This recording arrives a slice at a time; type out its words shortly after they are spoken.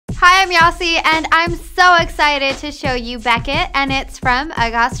Hi, I'm Yossi, and I'm so excited to show you Becket, and it's from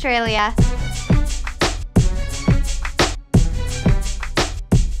UGG Australia.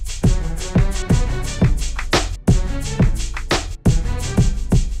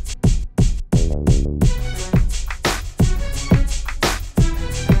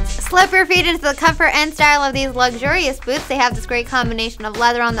 Slip your feet into the comfort and style of these luxurious boots. They have this great combination of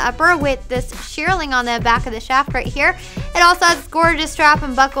leather on the upper with this shearling on the back of the shaft right here. It also has this gorgeous strap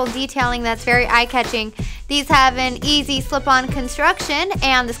and buckle detailing that's very eye-catching. These have an easy slip-on construction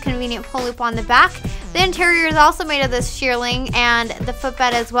and this convenient pull loop on the back. The interior is also made of this shearling and the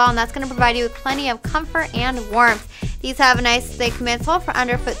footbed as well, and that's going to provide you with plenty of comfort and warmth. These have a nice thick midsole for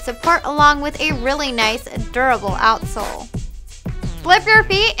underfoot support along with a really nice durable outsole. Slip your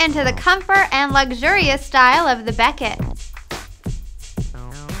feet into the comfort and luxurious style of the Becket.